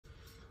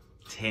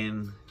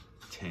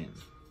1010.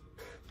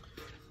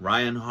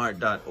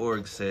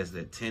 RyanHart.org says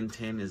that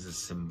 1010 is a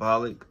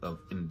symbolic of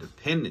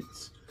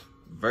independence,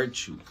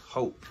 virtue,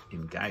 hope,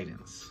 and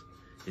guidance.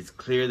 It's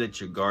clear that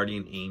your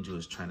guardian angel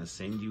is trying to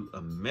send you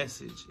a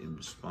message in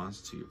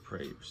response to your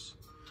prayers.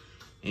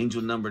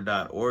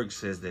 AngelNumber.org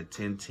says that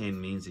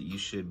 1010 means that you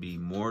should be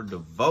more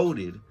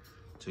devoted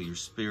to your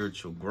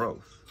spiritual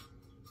growth.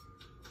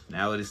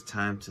 Now it is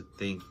time to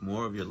think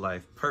more of your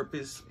life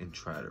purpose and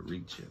try to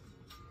reach it.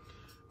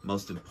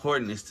 Most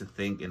important is to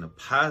think in a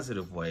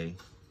positive way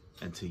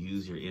and to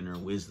use your inner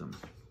wisdom.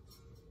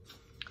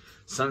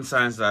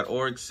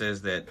 Sunsigns.org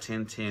says that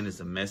 1010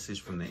 is a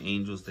message from the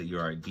angels that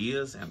your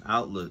ideas and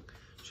outlook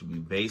should be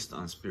based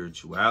on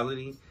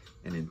spirituality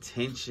and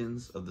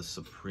intentions of the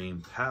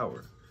supreme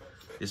power.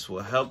 This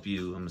will help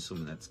you, I'm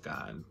assuming that's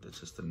God, that's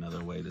just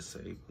another way to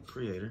say the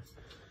creator.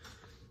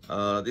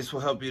 This will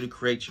help you to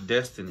create your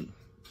destiny,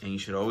 and you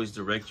should always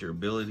direct your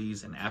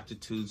abilities and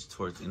aptitudes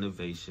towards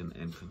innovation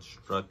and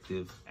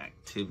constructive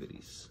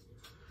activities.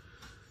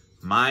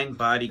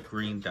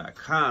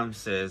 MindBodyGreen.com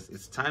says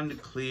it's time to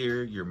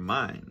clear your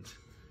mind.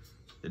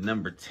 The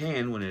number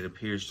 10, when it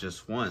appears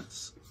just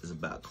once, is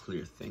about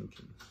clear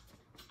thinking.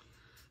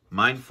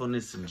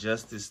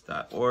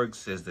 MindfulnessandJustice.org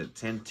says that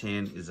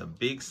 1010 is a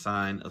big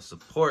sign of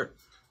support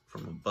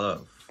from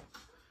above.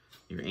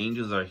 Your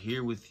angels are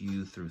here with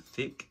you through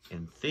thick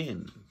and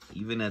thin,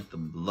 even at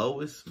the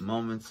lowest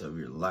moments of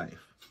your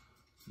life.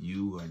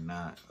 You are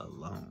not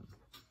alone.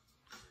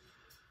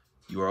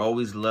 You are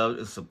always loved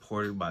and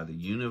supported by the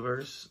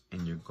universe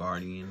and your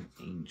guardian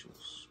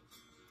angels.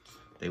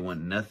 They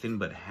want nothing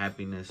but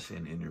happiness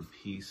and inner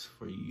peace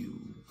for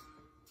you.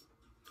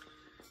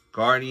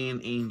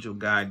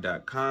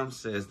 GuardianAngelGuide.com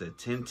says that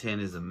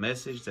 1010 is a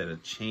message that a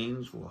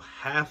change will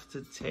have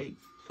to take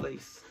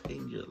place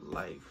in your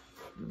life.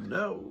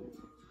 No.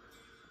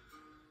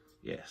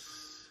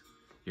 Yes.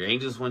 Your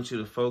angels want you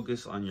to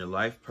focus on your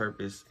life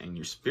purpose and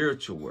your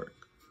spiritual work.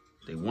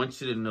 They want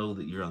you to know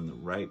that you're on the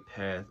right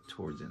path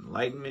towards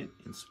enlightenment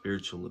and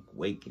spiritual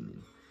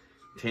awakening.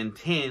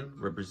 1010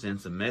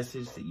 represents a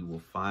message that you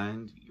will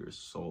find your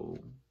soul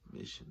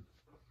mission.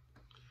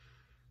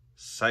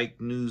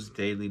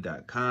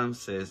 PsychNewsDaily.com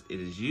says it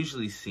is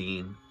usually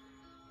seen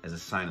as a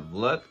sign of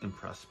luck and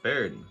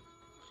prosperity.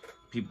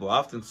 People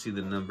often see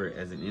the number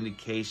as an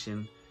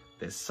indication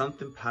that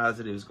something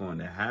positive is going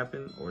to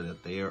happen or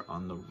that they are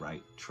on the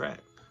right track.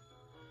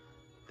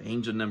 The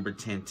angel number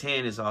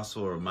 1010 is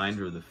also a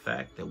reminder of the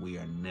fact that we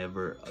are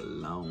never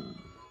alone.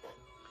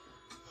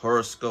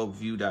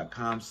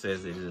 HoroscopeView.com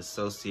says it is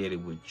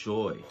associated with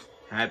joy,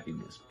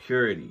 happiness,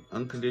 purity,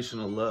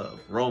 unconditional love,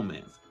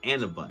 romance,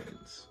 and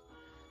abundance.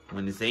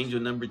 When this angel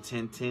number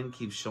 1010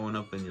 keeps showing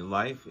up in your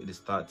life, it is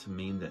thought to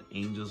mean that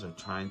angels are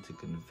trying to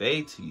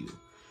convey to you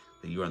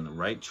that you're on the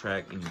right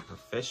track in your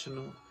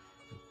professional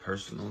and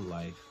personal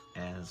life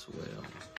as well.